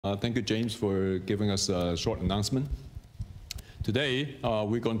Thank you, James, for giving us a short announcement. Today,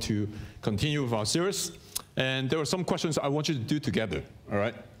 we're going to continue with our series, and there are some questions I want you to do together, all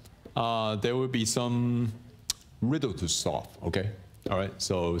right? There will be some riddle to solve, okay? All right,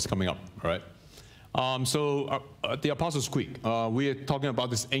 so it's coming up, all right? The Apostles' Creed, we are talking about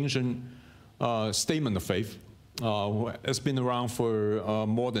this ancient statement of faith. It's been around for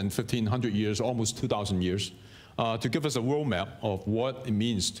more than 1,500 years, almost 2,000 years. To give us a roadmap of what it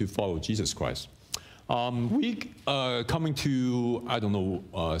means to follow Jesus Christ. Coming to, I don't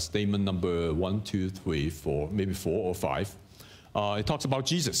know, statement number 1, 2, 3, 4, maybe 4 or 5. It talks about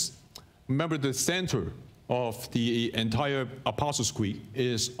Jesus. Remember, the center of the entire Apostles' Creed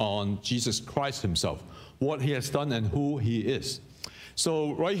is on Jesus Christ himself, what he has done and who he is.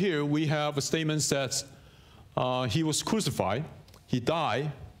 So right here we have a statement that he was crucified, he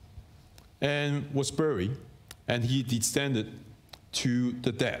died, and was buried, and he descended to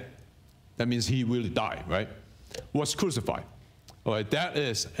the dead. That means he really died, right? Was crucified. All right, that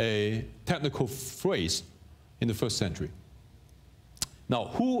is a technical phrase in the first century. Now,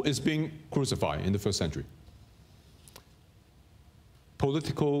 who is being crucified in the first century?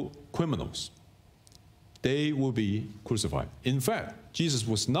 Political criminals. They will be crucified. In fact, Jesus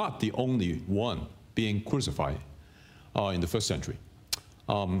was not the only one being crucified in the first century.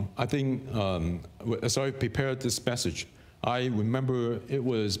 I think as I prepared this message, I remember it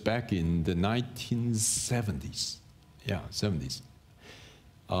was back in the 1970s. Yeah, 70s.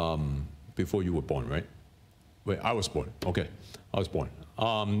 Before you were born, right? Wait, I was born. Okay, I was born.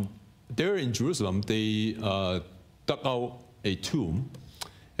 There in Jerusalem, they dug out a tomb.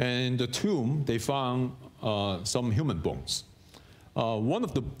 And in the tomb, they found some human bones. One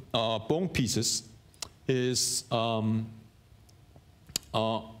of the bone pieces is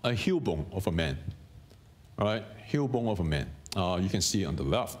a heel bone of a man, all right? Heel bone of a man. You can see on the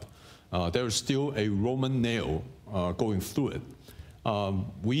left. There is still a Roman nail going through it.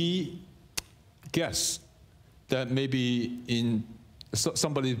 We guess that maybe in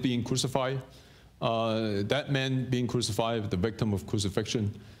somebody being crucified, that man being crucified, the victim of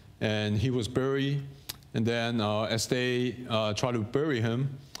crucifixion, and he was buried. And then as they try to bury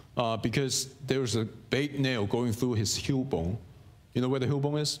him, because there was a big nail going through his heel bone. You know where the heel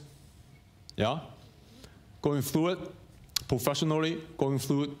bone is? Yeah? Going through it professionally, going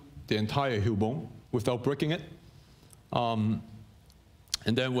through the entire heel bone without breaking it. And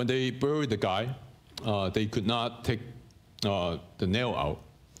then when they buried the guy, they could not take the nail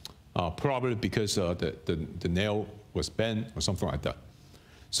out, probably because the nail was bent or something like that.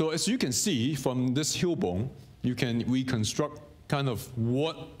 So as you can see from this heel bone, you can reconstruct kind of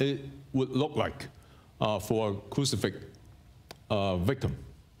what it would look like for a crucifix victim.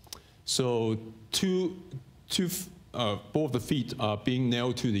 So both the feet are being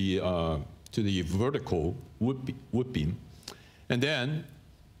nailed to the vertical wood beam, and then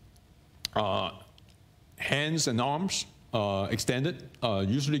hands and arms extended.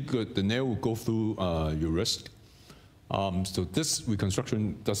 Usually, the nail will go through your wrist. So this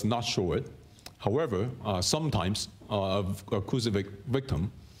reconstruction does not show it. However, sometimes a crucifix victim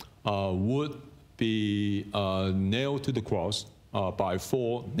would be nailed to the cross by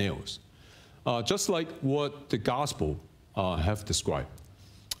 4 nails, just like what the gospel have described.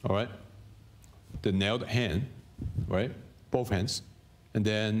 All right, the nailed hand, right, both hands, and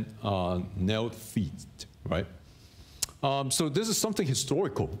then nailed feet, right. So this is something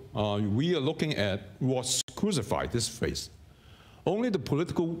historical. We are looking at was crucified, this phrase. Only the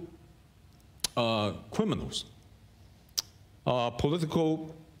political criminals,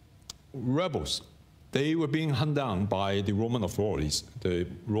 political rebels, they were being hunted down by the Roman authorities, the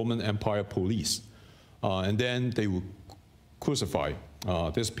Roman Empire police, and then they would crucify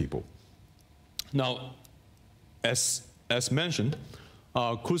these people. Now, as mentioned,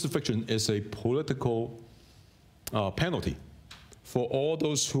 crucifixion is a political penalty for all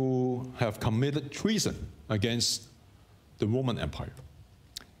those who have committed treason against the Roman Empire.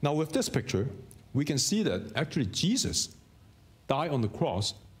 Now, with this picture, we can see that actually Jesus died on the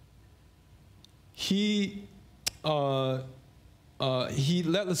cross. He let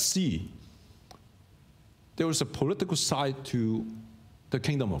us see there was a political side to the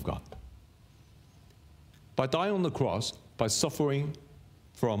kingdom of God. By dying on the cross, by suffering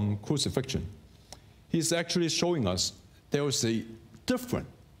from crucifixion, he's actually showing us there is a different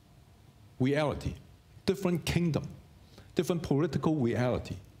reality, different kingdom, different political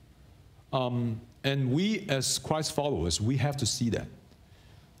reality. And we as Christ followers, we have to see that.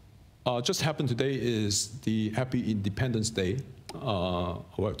 Just happened today is the Happy Independence Day,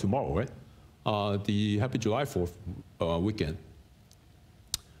 well, tomorrow, right? The Happy July 4th weekend.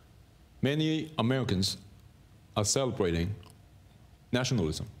 Many Americans are celebrating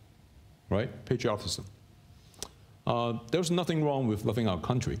nationalism, right? Patriotism. There's nothing wrong with loving our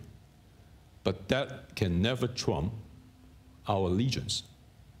country, but that can never trump our allegiance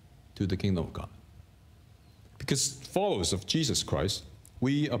to the kingdom of God. Because followers of Jesus Christ,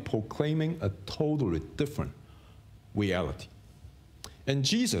 we are proclaiming a totally different reality. And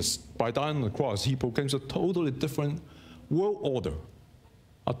Jesus, by dying on the cross, he proclaims a totally different world order,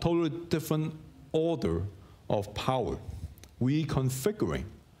 a totally different order of power, reconfiguring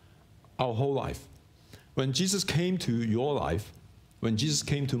our whole life. When Jesus came to your life, when Jesus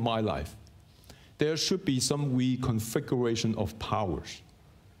came to my life, there should be some reconfiguration of powers,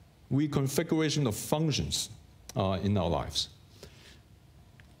 reconfiguration of functions in our lives.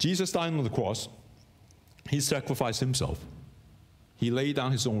 Jesus died on the cross. He sacrificed himself. He laid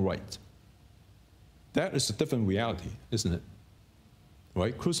down his own right. That is a different reality, isn't it?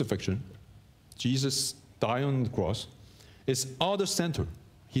 Right? Crucifixion. Jesus died on the cross. It's other-centered.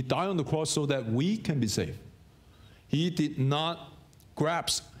 He died on the cross so that we can be saved. He did not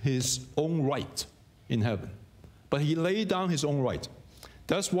grasp his own right in heaven, but he laid down his own right.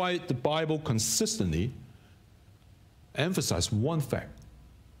 That's why the Bible consistently emphasizes one fact,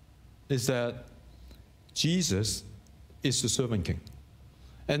 is that Jesus is the servant king.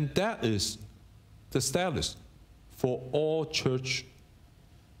 And that is the status for all church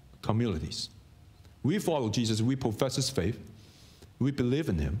communities. We follow Jesus, we profess his faith, we believe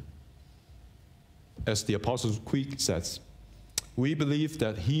in him. As the Apostles' Creed says, we believe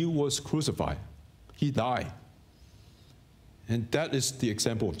that he was crucified, he died. And that is the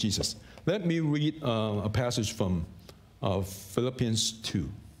example of Jesus. Let me read a passage from Philippians 2.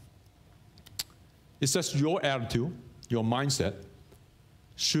 It says, your attitude, your mindset,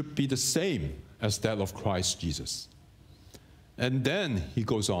 should be the same as that of Christ Jesus. And then he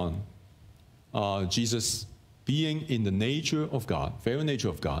goes on, Jesus, being in the nature of God, very nature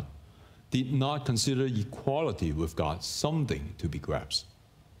of God, did not consider equality with God something to be grasped,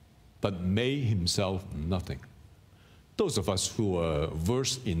 but made himself nothing. Those of us who are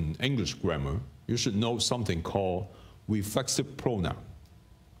versed in English grammar, you should know something called reflexive pronoun.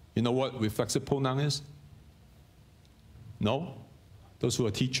 You know what reflexive pronoun is? No? Those who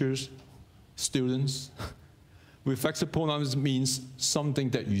are teachers, students. Reflexive pronouns means something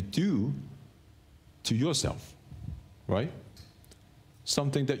that you do to yourself, right?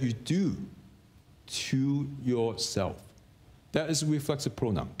 Something that you do to yourself. That is reflexive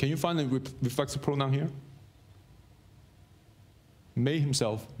pronoun. Can you find a reflexive pronoun here? Made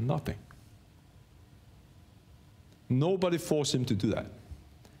himself nothing. Nobody forced him to do that.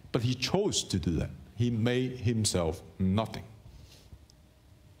 But he chose to do that. He made himself nothing.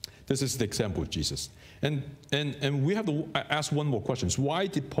 This is the example of Jesus. And we have to ask one more question. Why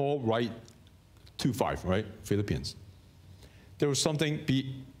did Paul write 2:5, right? Philippians. There was something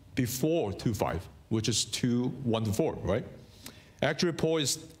before 2:5, which is 2:1-4, right? Actually, Paul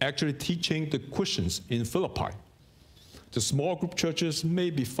is actually teaching the Christians in Philippi. The small group churches,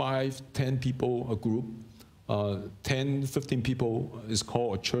 maybe 5, 10 people a group. 10, 15 people is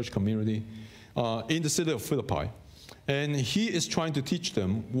called a church community in the city of Philippi. And he is trying to teach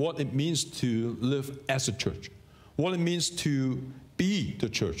them what it means to live as a church, what it means to be the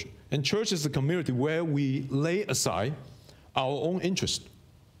church. And church is a community where we lay aside our own interest.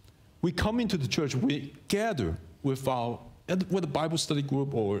 We come into the church, we gather with a Bible study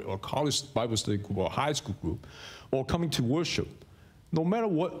group or college Bible study group or high school group, or coming to worship. No matter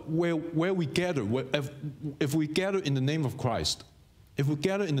where we gather, if we gather in the name of Christ, if we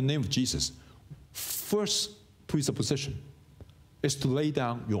gather in the name of Jesus, first presupposition is to lay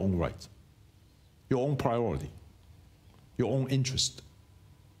down your own right, your own priority, your own interest,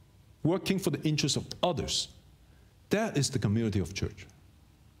 working for the interests of others. That is the community of church.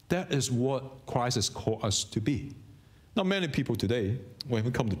 That is what Christ has called us to be. Now, many people today, when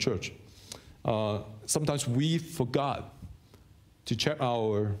we come to church, sometimes we forgot to check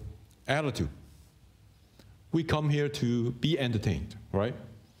our attitude. We come here to be entertained, right?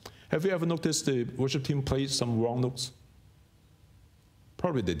 Have you ever noticed the worship team played some wrong notes?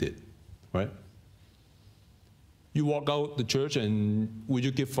 Probably they did, right? You walk out the church and would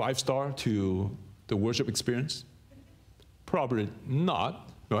you give 5-star to the worship experience? Probably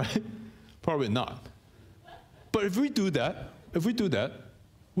not, right? Probably not. But if we do that,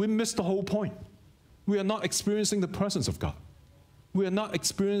 we miss the whole point. We are not experiencing the presence of God. We are not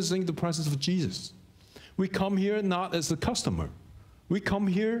experiencing the presence of Jesus. We come here not as a customer. We come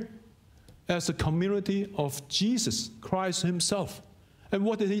here as a community of Jesus Christ himself. And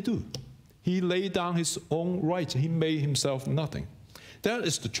what did he do? He laid down his own right. He made himself nothing. That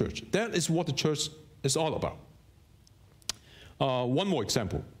is the church. That is what the church is all about. One more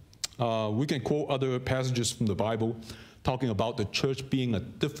example. We can quote other passages from the Bible talking about the church being a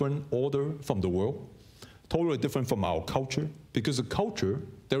different order from the world, totally different from our culture, because the culture,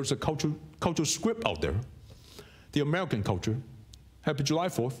 there is a cultural script out there. The American culture, Happy July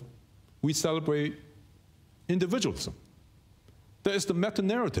 4th, we celebrate individualism. That is the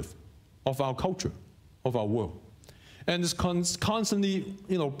meta-narrative of our culture, of our world. And it's constantly,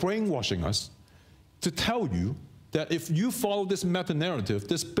 brainwashing us to tell you that if you follow this meta-narrative,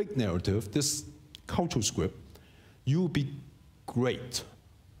 this big narrative, this cultural script, you will be great.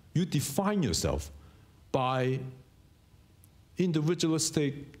 You define yourself by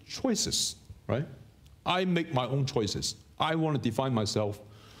individualistic choices, right? I make my own choices. I want to define myself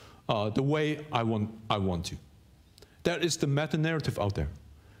the way I want to. That is the meta-narrative out there.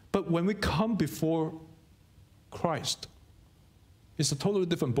 But when we come before Christ, it's a totally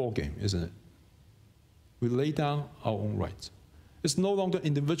different ballgame, isn't it? We lay down our own rights. It's no longer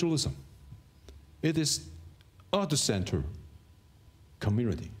individualism. It is other-centered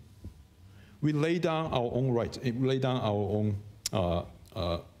community. We lay down our own rights. We lay down our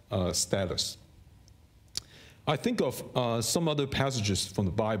own status. I think of some other passages from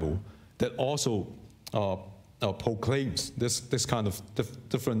the Bible that also proclaims this kind of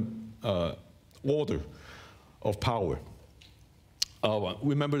different order of power.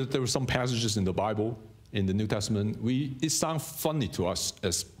 Remember that there were some passages in the Bible, in the New Testament, it sounds funny to us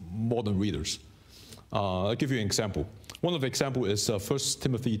as modern readers. I'll give you an example. One of the examples is 1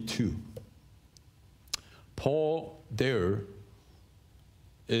 Timothy 2. Paul there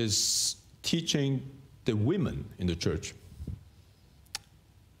is teaching the women in the church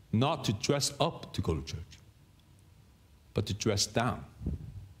not to dress up to go to church, but to dress down.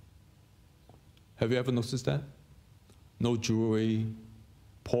 Have you ever noticed that? No jewelry.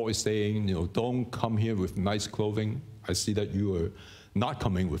 Paul is saying, don't come here with nice clothing. I see that you are not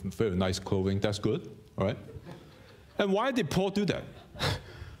coming with very nice clothing. That's good, all right? And why did Paul do that?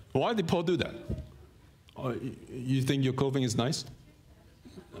 Why did Paul do that? You think your clothing is nice?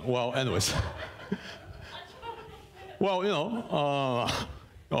 Well, anyways. Well,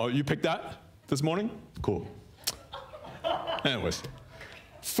 you picked that this morning? Cool. Anyways.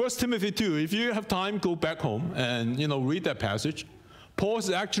 1 Timothy 2, if you have time, go back home and, read that passage. Paul is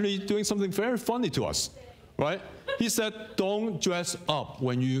actually doing something very funny to us, right? He said, don't dress up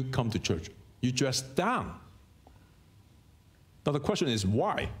when you come to church. You dress down. Now the question is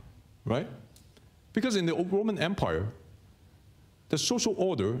why, right? Because in the Roman Empire, the social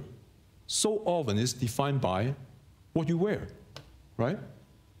order so often is defined by what you wear, right?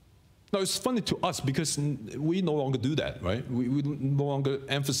 Now, it's funny to us because we no longer do that, right? We no longer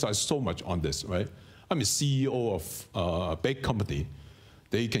emphasize so much on this, right? I'm a CEO of a big company.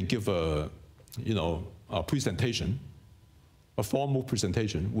 They can give a presentation, a formal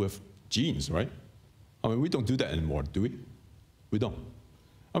presentation with jeans, right? I mean, we don't do that anymore, do we? We don't.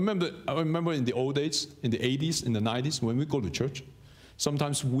 I remember in the old days, in the 80s, in the 90s, when we go to church,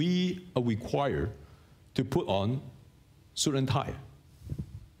 sometimes we are required to put on suit and tie.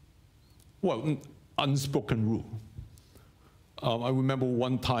 Well, unspoken rule. I remember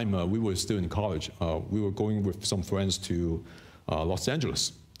one time we were still in college. We were going with some friends to Los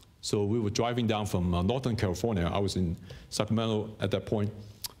Angeles. So we were driving down from Northern California. I was in Sacramento at that point.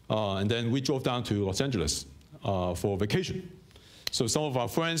 And then we drove down to Los Angeles for vacation. So some of our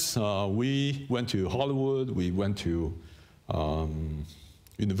friends, we went to Hollywood. We went to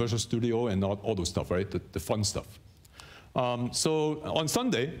Universal Studio and all those stuff, right? The fun stuff. So on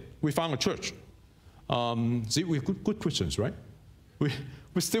Sunday, we found a church. See, we're good Christians, right?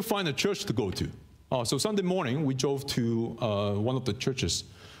 We still find a church to go to. So Sunday morning, we drove to one of the churches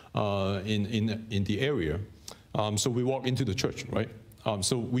in the area. So we walked into the church, right?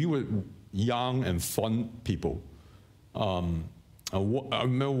 So we were young and fun people. I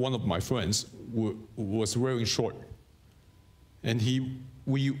remember one of my friends was wearing short. And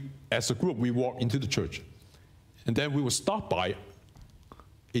as a group, we walked into the church. And then we were stopped by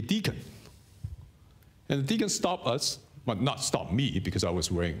a deacon. And the deacon stopped us, but not stopped me because I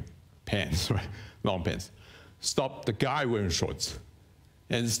was wearing pants, right? Long pants. Stopped the guy wearing shorts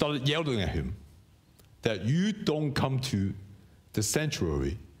and started yelling at him that you don't come to the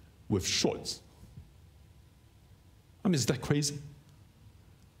sanctuary with shorts. I mean, is that crazy?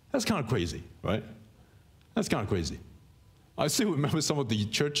 That's kind of crazy, right? That's kind of crazy. I still remember some of the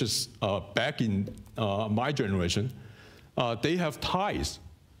churches back in my generation. They have ties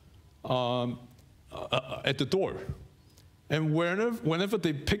at the door, and whenever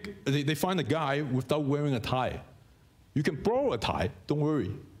they find a guy without wearing a tie, You can borrow a tie, don't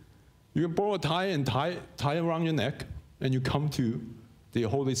worry. You can borrow a tie and tie around your neck, and you come to the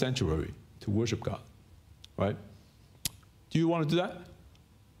holy sanctuary to worship God, right? Do you want to do that?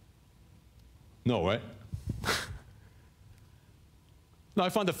 No, right? No, I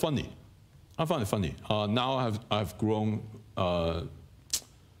find it funny. Now I've grown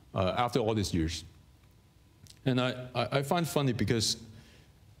after all these years. And I find it funny because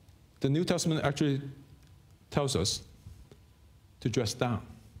the New Testament actually tells us to dress down.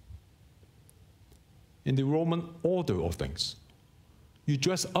 In the Roman order of things, you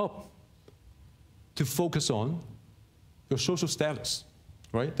dress up to focus on your social status,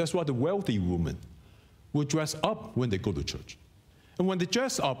 right? That's why the wealthy women will dress up when they go to church. And when they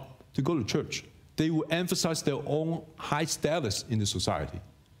dress up to go to church, they will emphasize their own high status in the society,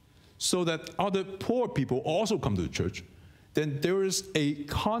 so that other poor people also come to the church. Then there is a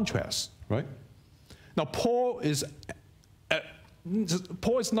contrast, right? Now, Paul is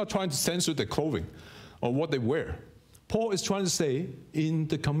not trying to censor their clothing or what they wear. Paul is trying to say, in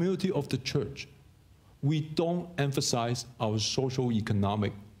the community of the church, we don't emphasize our social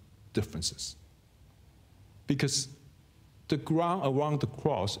economic differences, because the ground around the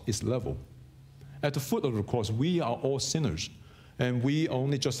cross is level. At the foot of the cross, we are all sinners, and we are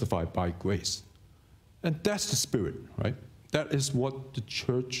only justified by grace. And that's the spirit, right? That is what the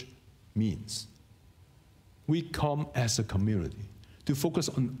church means. We come as a community to focus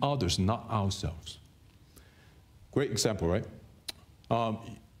on others, not ourselves. Great example, right?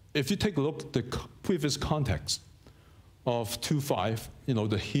 If you take a look at the previous context of 2:5,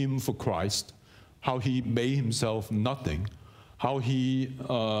 the hymn for Christ, how he made himself nothing, how he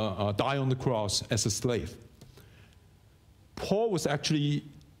died on the cross as a slave. Paul was actually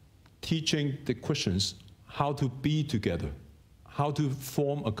teaching the Christians how to be together, how to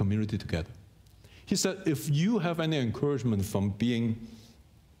form a community together. He said, if you have any encouragement from being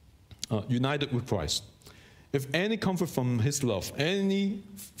united with Christ, if any comfort from his love, any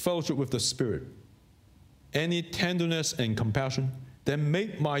fellowship with the Spirit, any tenderness and compassion, then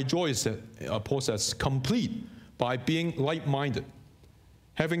make my joy, Paul says, complete by being like-minded,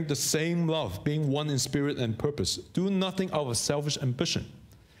 having the same love, being one in spirit and purpose. Do nothing out of selfish ambition.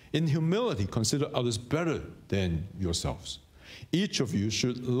 In humility, consider others better than yourselves. Each of you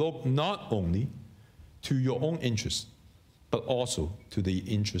should look not only to your own interests, but also to the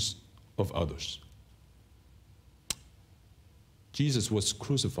interests of others. Jesus was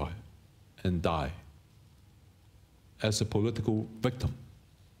crucified and died as a political victim.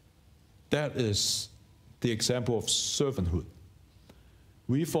 That is the example of servanthood.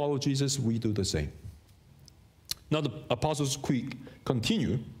 We follow Jesus, we do the same. Now the Apostles' Creed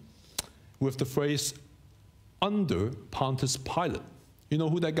continue with the phrase, under Pontius Pilate. You know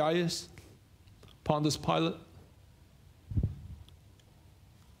who that guy is? Pontius Pilate?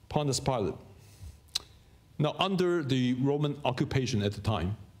 Pontius Pilate. Now, under the Roman occupation at the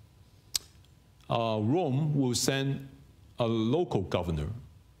time, Rome will send a local governor,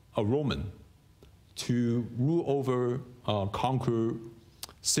 a Roman, to rule over, conquer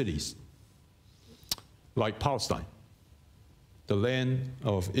cities like Palestine, the land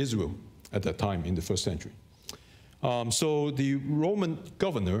of Israel at that time in the first century. So the Roman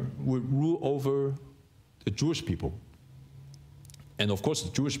governor would rule over the Jewish people. And of course,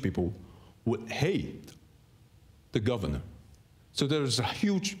 the Jewish people would hate the governor. So there's a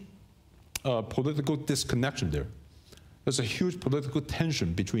huge political disconnection there. There's a huge political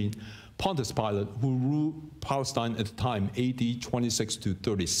tension between Pontius Pilate, who ruled Palestine at the time, AD 26 to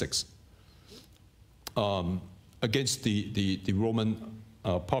 36, against the Roman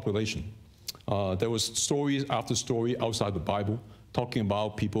population. There was story after story outside the Bible talking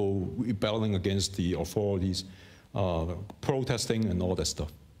about people rebelling against the authorities, protesting and all that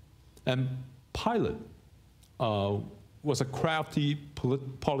stuff. And Pilate was a crafty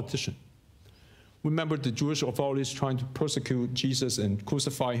politician. Remember the Jewish authorities trying to persecute Jesus and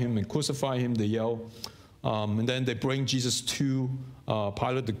crucify him, they yell. And then they bring Jesus to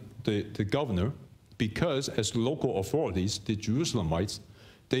Pilate, the governor, because as local authorities, the Jerusalemites,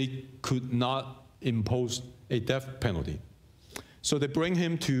 they could not impose a death penalty. So they bring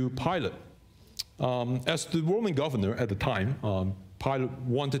him to Pilate. As the Roman governor at the time, Pilate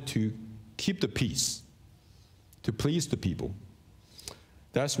wanted to keep the peace, to please the people.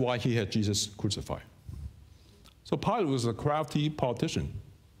 That's why he had Jesus crucified. So Pilate was a crafty politician.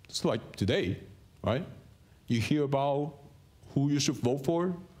 It's like today, right? You hear about who you should vote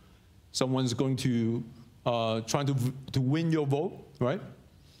for. Someone's going to try to win your vote, right?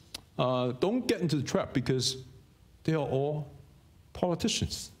 Don't get into the trap, because they are all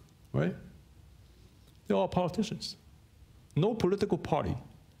politicians, right? They're all politicians. no political party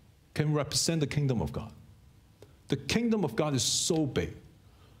can represent the kingdom of God. The kingdom of God is so big,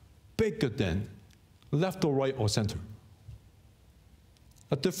 bigger than left or right or center.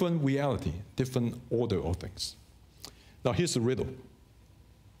 A different reality, different order of things. Now here's the riddle.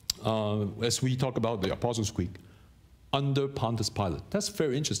 As we talk about the Apostles' Creed, under Pontius Pilate. That's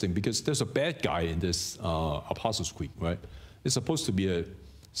very interesting because there's a bad guy in this Apostles' Creed, right? It's supposed to be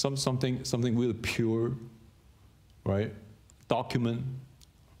something really pure, right? Document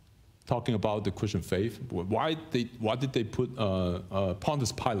talking about the Christian faith. Why did they put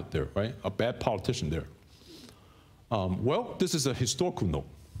Pontius Pilate there, right? A bad politician there. Well, this is a historical note,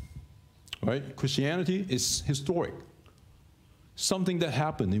 right? Christianity is historic. Something that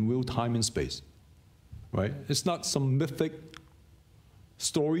happened in real time and space, right? It's not some mythic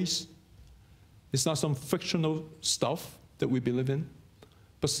stories. It's not some fictional stuff that we believe in,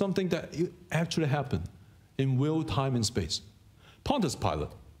 but something that actually happened in real time and space. Pontius Pilate,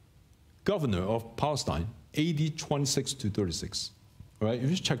 governor of Palestine, AD 26 to 36, right? If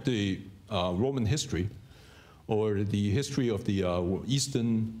you check the Roman history or the history of the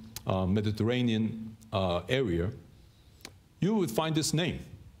Eastern Mediterranean area, you would find this name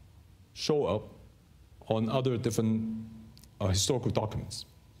show up on other different historical documents.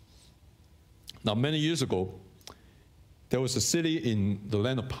 Now, many years ago, there was a city in the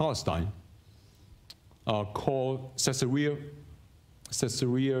land of Palestine called Caesarea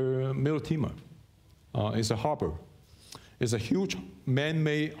Maritima. It's a harbor. It's a huge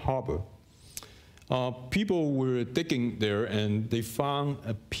man-made harbor. People were digging there, and they found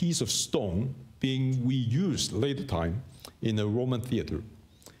a piece of stone being reused later time in a Roman theater.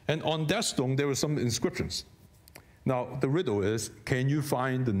 And on that stone, there were some inscriptions. Now, the riddle is, can you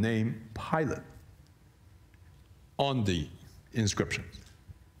find the name Pilate on the inscription?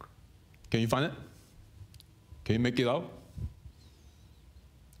 Can you find it? Can you make it out?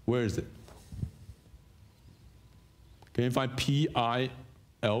 Where is it? Can you find Pilatus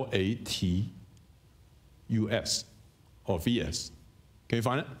or VS? Can you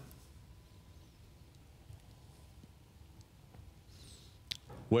find it?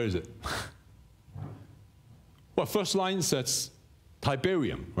 Where is it? Well, first line says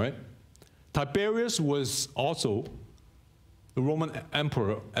Tiberium, right? Tiberius was also the Roman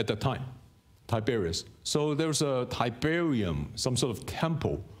emperor at that time, Tiberius. So there's a Tiberium, some sort of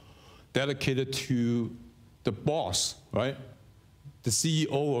temple dedicated to the boss, right? The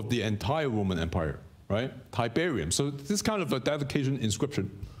CEO of the entire Roman Empire, right? Tiberium. So this kind of a dedication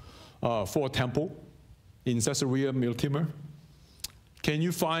inscription for a temple in Caesarea Maritima. Can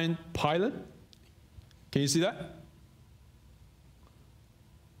you find Pilate? Can you see that?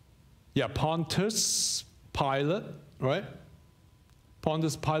 Yeah, Pontius Pilate, right?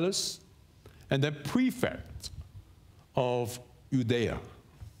 Pontius Pilate, and then prefect of Judea,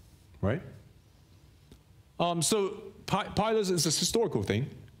 right? So Pilate is a historical thing.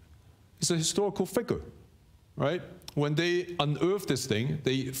 It's a historical figure, right? When they unearth this thing,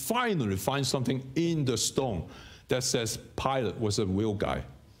 they finally find something in the stone that says Pilate was a real guy.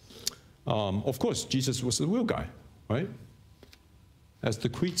 Of course, Jesus was a real guy, right? As the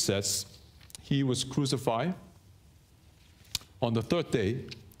creed says, he was crucified on the third day,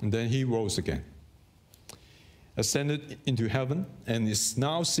 and then he rose again, ascended into heaven, and is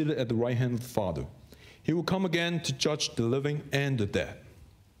now seated at the right hand of the Father. He will come again to judge the living and the dead.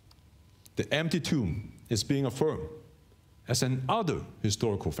 The empty tomb is being affirmed as another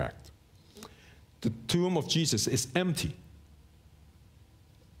historical fact. The tomb of Jesus is empty.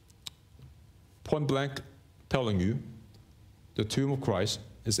 Point blank telling you, the tomb of Christ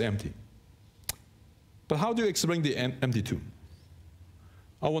is empty. But how do you explain the empty tomb?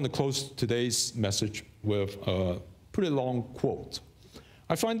 I want to close today's message with a pretty long quote.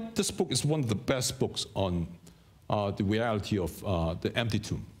 I find this book is one of the best books on the reality of the empty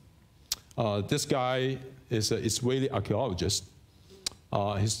tomb. This guy is an Israeli archaeologist,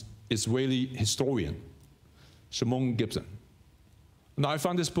 Israeli historian, Shimon Gibson. Now, I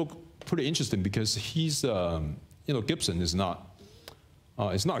found this book pretty interesting because he's, Gibson is not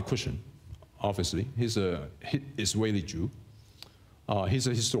a Christian, obviously. He's an Israeli Jew. He's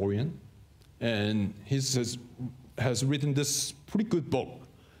a historian, and he has written this pretty good book,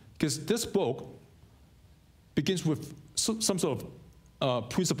 because this book begins with some sort of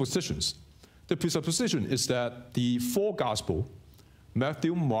presuppositions. The presupposition is that the four Gospels,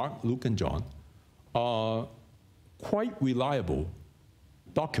 Matthew, Mark, Luke, and John, are quite reliable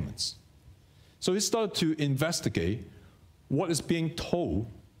documents. So he started to investigate what is being told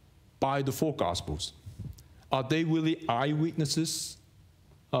by the four Gospels. Are they really eyewitnesses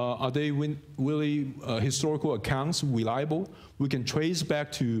Are they really historical accounts reliable? We can trace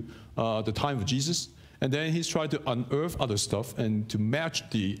back to the time of Jesus. And then he's trying to unearth other stuff and to match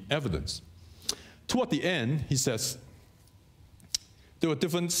the evidence. Toward the end, he says, there were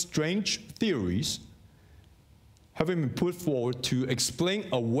different strange theories having been put forward to explain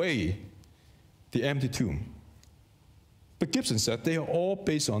away the empty tomb. But Gibson said they are all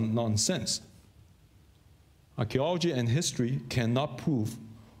based on nonsense. Archaeology and history cannot prove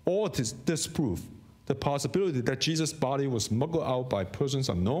or disprove the possibility that Jesus' body was smuggled out by persons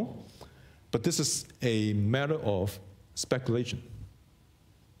unknown, but this is a matter of speculation.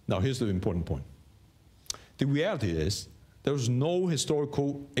 Now, here's the important point. The reality is there is no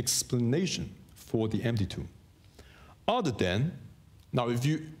historical explanation for the empty tomb. Other than, now if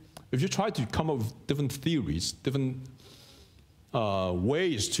you try to come up with different theories, different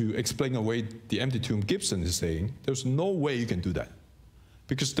ways to explain away the empty tomb, Gibson is saying there's no way you can do that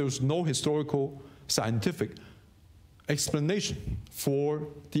because there's no historical, scientific explanation for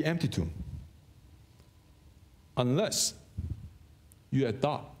the empty tomb unless you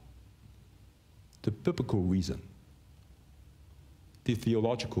adopt the biblical reason, the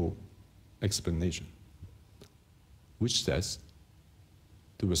theological explanation, which says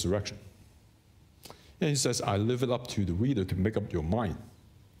the resurrection. And he says, I leave it up to the reader to make up your mind.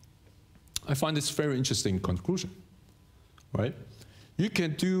 I find this very interesting conclusion, right? You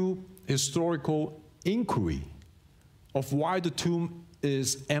can do historical inquiry of why the tomb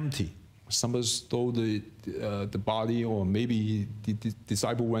is empty. Somebody stole the body, or maybe the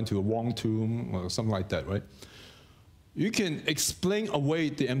disciple went to a wrong tomb, or something like that, right? You can explain away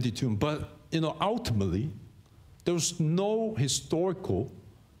the empty tomb, but ultimately, there's no historical,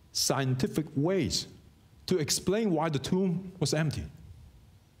 scientific ways to explain why the tomb was empty.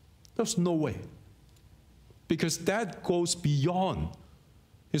 There's no way. Because that goes beyond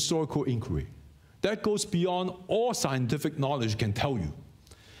historical inquiry. That goes beyond all scientific knowledge can tell you.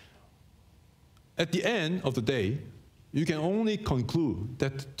 At the end of the day, you can only conclude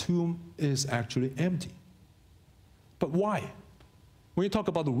that the tomb is actually empty. But why? When you talk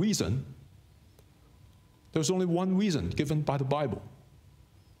about the reason, there's only one reason given by the Bible.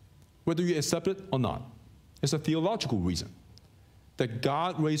 Whether you accept it or not, it's a theological reason that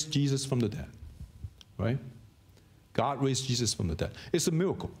God raised Jesus from the dead, right? God raised Jesus from the dead. It's a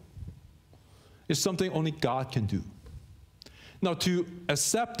miracle. It's something only God can do. Now, to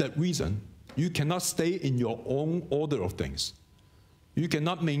accept that reason, you cannot stay in your own order of things. You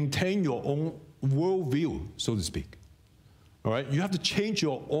cannot maintain your own worldview, so to speak. All right? You have to change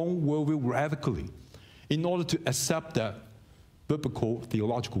your own worldview radically in order to accept that biblical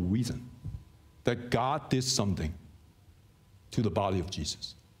theological reason that God did something to the body of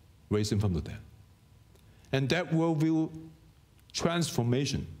Jesus, raised him from the dead. And that worldview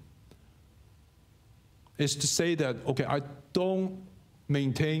transformation is to say that, okay, I don't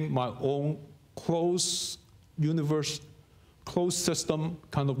maintain my own closed universe, closed system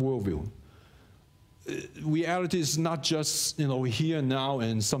kind of worldview. Reality is not just, here and now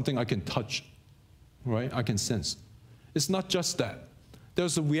and something I can touch, right? I can sense. It's not just that.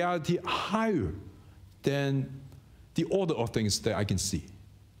 There's a reality higher than the order of things that I can see.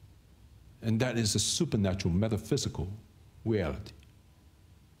 And that is a supernatural, metaphysical reality.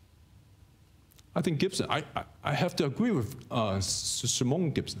 I think Gibson, I have to agree with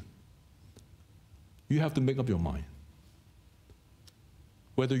Simone Gibson. You have to make up your mind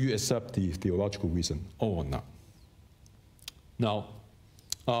whether you accept the theological reason or not. Now,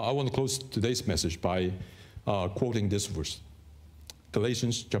 I want to close today's message by quoting this verse,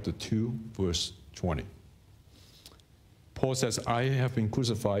 Galatians chapter 2, verse 20. Paul says, I have been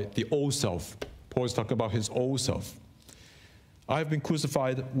crucified, the old self. Paul is talking about his old self. I have been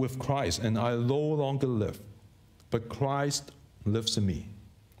crucified with Christ, and I no longer live, but Christ lives in me,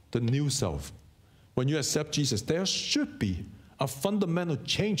 the new self. When you accept Jesus, there should be a fundamental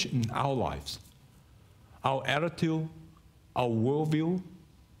change in our lives, our attitude, our worldview,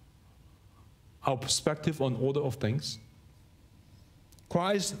 our perspective on order of things.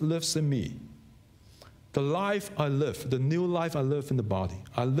 Christ lives in me. The life I live, the new life I live in the body,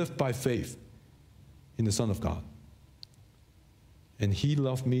 I live by faith in the Son of God. And he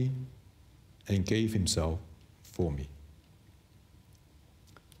loved me and gave himself for me.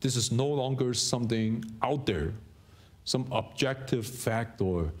 This is no longer something out there, some objective fact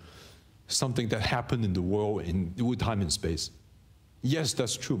or something that happened in the world in time and space. Yes,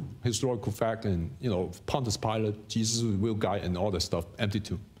 that's true. Historical fact, and Pontius Pilate, Jesus is the real guy, and all that stuff, empty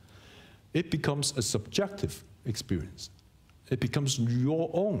tomb. It becomes a subjective experience. It becomes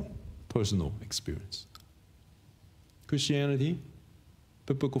your own personal experience. Christianity,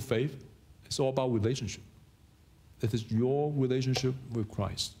 biblical faith is all about relationship. It is your relationship with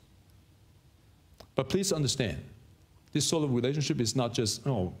Christ. But please understand, this sort of relationship is not just,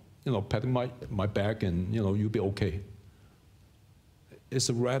 patting my back and, you'll be okay. It's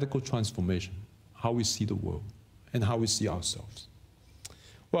a radical transformation, how we see the world and how we see ourselves.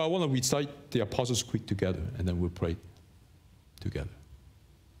 Well, I want to recite the Apostles' Creed together, and then we'll pray together.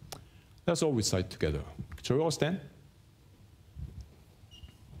 Let's all recite together. Shall we all stand?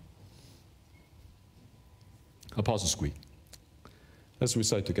 Apostles' Creed. Let's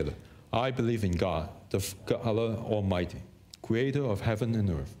recite together. I believe in God, the Father Almighty, creator of heaven and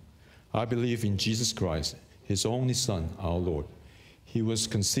earth. I believe in Jesus Christ, his only Son, our Lord. He was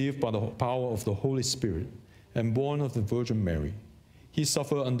conceived by the power of the Holy Spirit and born of the Virgin Mary. He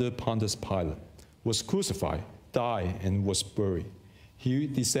suffered under Pontius Pilate, was crucified, died, and was buried. He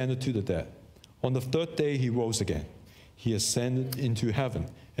descended to the dead. On the third day he rose again. He ascended into heaven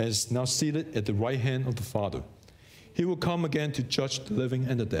and is now seated at the right hand of the Father. He will come again to judge the living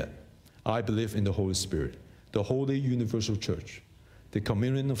and the dead. I believe in the Holy Spirit, the holy universal church, the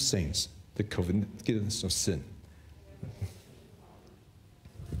communion of saints, the forgiveness of sin.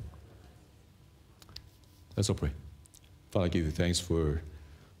 Let's all pray. Father, I give you thanks for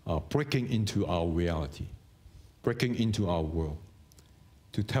breaking into our reality, breaking into our world,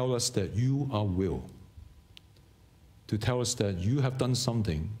 to tell us that you are real, to tell us that you have done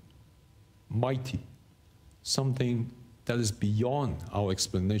something mighty, something that is beyond our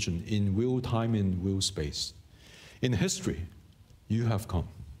explanation in real time and real space. In history, you have come,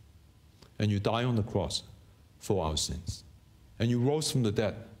 and you died on the cross for our sins, and you rose from the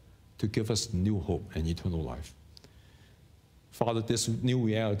dead to give us new hope and eternal life. Father, this new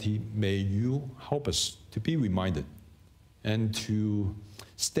reality, may you help us to be reminded and to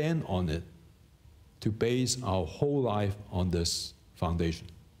stand on it, to base our whole life on this foundation,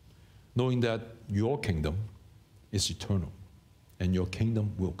 knowing that your kingdom is eternal and your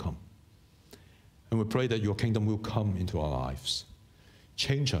kingdom will come. And we pray that your kingdom will come into our lives,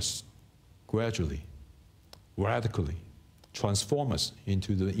 change us gradually, radically, transform us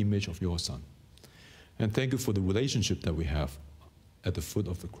into the image of your Son. And thank you for the relationship that we have at the foot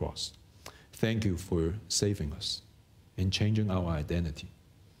of the cross. Thank you for saving us and changing our identity.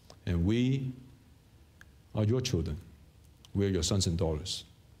 And we are your children. We are your sons and daughters.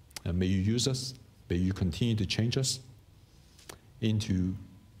 And may you use us, may you continue to change us into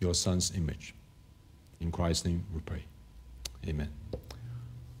your Son's image. In Christ's name we pray. Amen.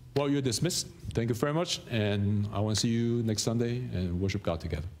 Well, you're dismissed. Thank you very much. And I want to see you next Sunday and worship God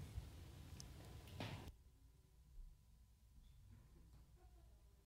together.